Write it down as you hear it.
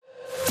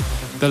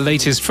The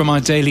latest from our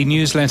daily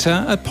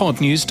newsletter at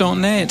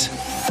podnews.net.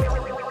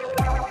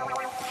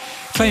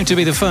 Claimed to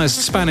be the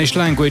first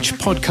Spanish-language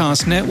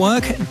podcast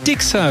network,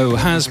 Dixo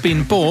has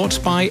been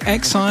bought by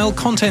Exile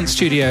Content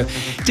Studio.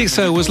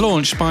 Dixo was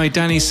launched by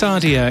Danny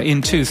Sardia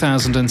in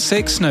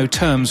 2006. No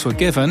terms were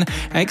given.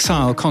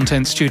 Exile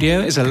Content Studio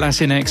is a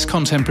Latinx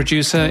content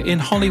producer in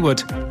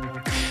Hollywood.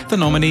 The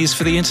nominees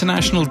for the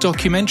International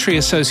Documentary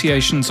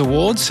Association's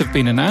awards have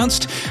been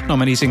announced.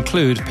 Nominees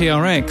include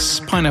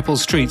PRX, Pineapple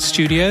Street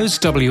Studios,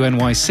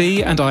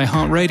 WNYC and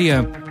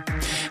iHeartRadio.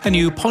 A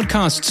new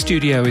podcast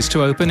studio is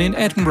to open in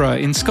Edinburgh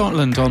in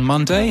Scotland on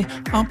Monday.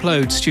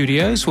 Upload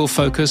Studios will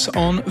focus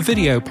on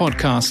video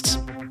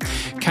podcasts.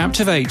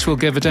 Captivate will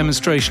give a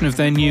demonstration of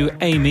their new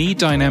Amy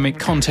dynamic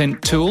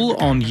content tool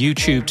on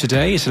YouTube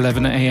today at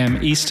 11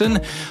 a.m.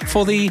 Eastern.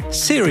 For the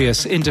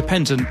serious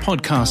independent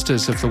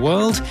podcasters of the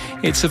world,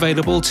 it's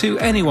available to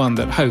anyone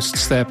that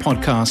hosts their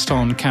podcast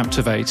on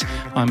Captivate.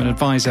 I'm an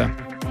advisor.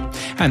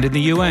 And in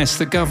the US,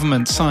 the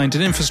government signed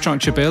an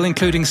infrastructure bill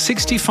including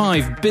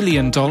 $65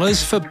 billion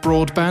for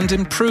broadband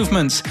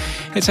improvements.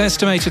 It's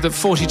estimated that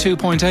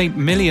 42.8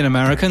 million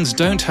Americans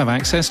don't have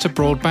access to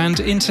broadband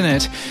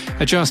internet.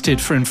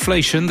 Adjusted for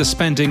inflation, the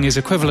spending is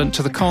equivalent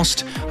to the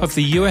cost of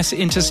the US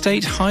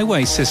interstate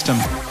highway system.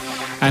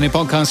 And in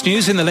podcast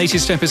news, in the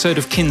latest episode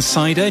of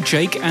Kinsider,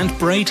 Jake and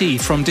Brady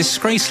from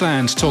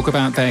Disgraceland talk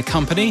about their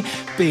company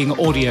being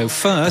audio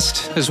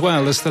first, as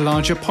well as the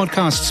larger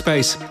podcast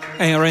space.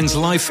 ARN's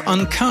Life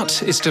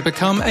Uncut is to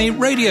become a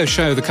radio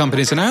show, the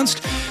company's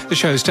announced. The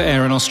show's to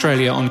air in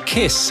Australia on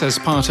KISS as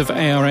part of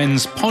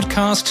ARN's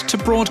podcast to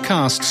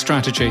broadcast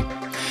strategy.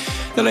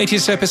 The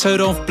latest episode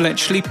of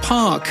Bletchley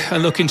Park, a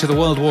look into the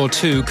World War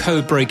II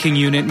code-breaking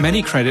unit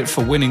many credit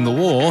for winning the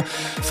war,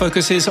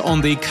 focuses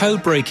on the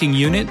code-breaking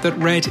unit that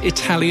read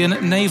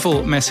Italian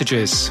naval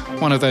messages.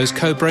 One of those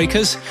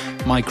code-breakers,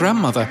 my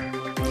grandmother.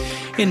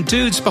 In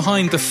Dudes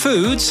Behind the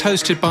Foods,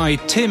 hosted by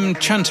Tim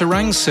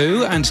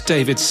Chantarangsu and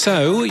David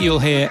So, you'll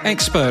hear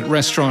expert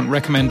restaurant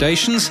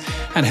recommendations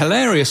and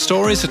hilarious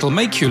stories that'll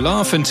make you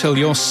laugh until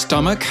your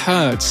stomach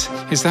hurts.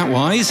 Is that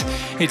wise?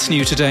 It's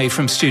new today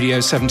from Studio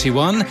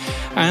 71.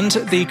 And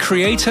the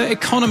Creator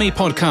Economy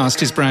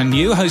podcast is brand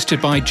new,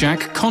 hosted by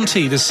Jack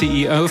Conte, the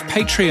CEO of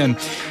Patreon.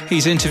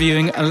 He's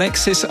interviewing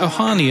Alexis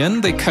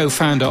Ohanian, the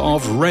co-founder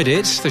of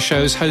Reddit. The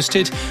show's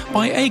hosted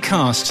by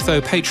Acast,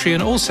 though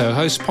Patreon also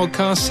hosts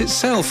podcasts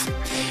itself.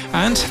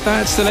 And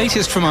that's the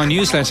latest from our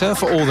newsletter.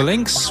 For all the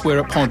links, we're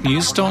at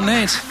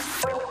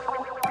podnews.net.